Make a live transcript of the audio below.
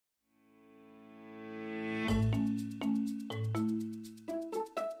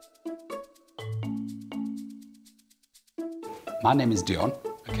My name is Dion,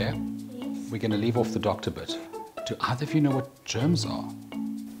 okay? Yes. We're going to leave off the doctor bit. Do either of you know what germs are?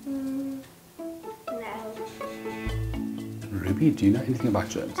 No. Ruby, do you know anything about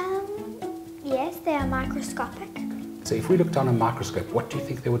germs? Yes, they are microscopic. So if we look down a microscope, what do you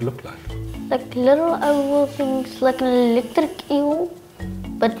think they would look like? Like little oval things, like an electric eel,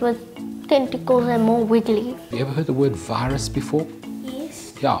 but with tentacles and more wiggly. Have you ever heard the word virus before?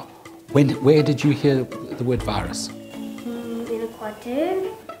 Yes. Yeah. Where did you hear the word virus? In a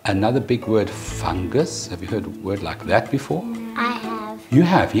cartoon. Another big word, fungus. Have you heard a word like that before? I have You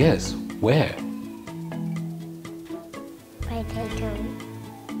have, yes. Where? potato.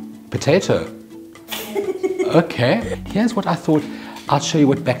 Potato. Okay. Here's what I thought. I'll show you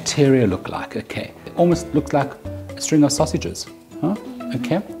what bacteria look like. Okay. It almost looks like a string of sausages. Huh?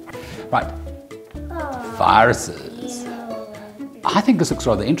 Okay. Right. Viruses. I think this looks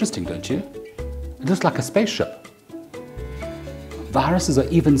rather interesting, don't you? It looks like a spaceship. Viruses are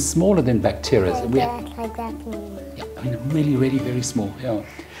even smaller than bacteria. Like that. Yeah, I mean, really, really very small. Yeah.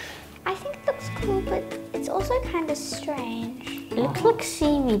 I think it looks cool, but it's also kind of strange. It looks like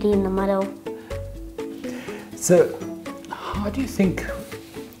seaweed in the middle. So, how do you think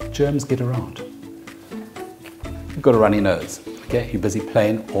germs get around? You've got a runny nose, okay? You're busy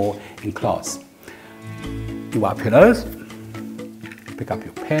playing or in class. You wipe your nose, pick up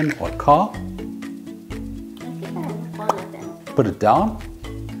your pen or car, put it down.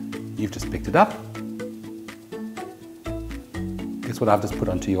 You've just picked it up. Guess what I've just put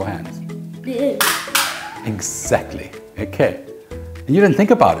onto your hands? Exactly, okay. And you didn't think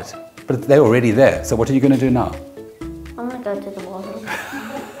about it, but they're already there. So what are you going to do now? I'm gonna go to the bathroom.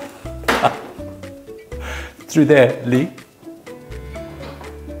 Through there, Lee.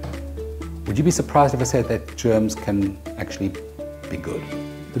 Would you be surprised if I said that germs can actually be good?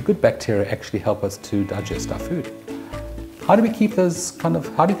 The good bacteria actually help us to digest our food. How do we keep those how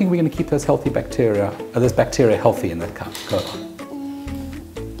do you think we're going to keep those healthy bacteria, those bacteria healthy in that cup?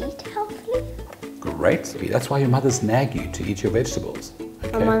 Eat healthily? Great. That's why your mothers nag you to eat your vegetables.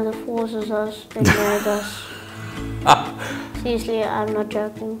 My mother forces us and made us. Seriously, I'm not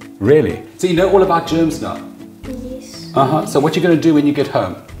joking. Really? So you know all about germs now? Yes. So what you're going to do when you get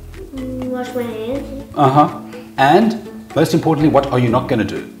home? Wash my hands. And most importantly, what are you not going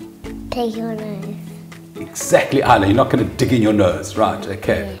to do? Take your nose. Exactly, Isla. You're not going to dig in your nose. Right,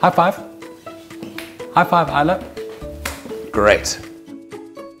 okay. High five. High five, Isla. Great.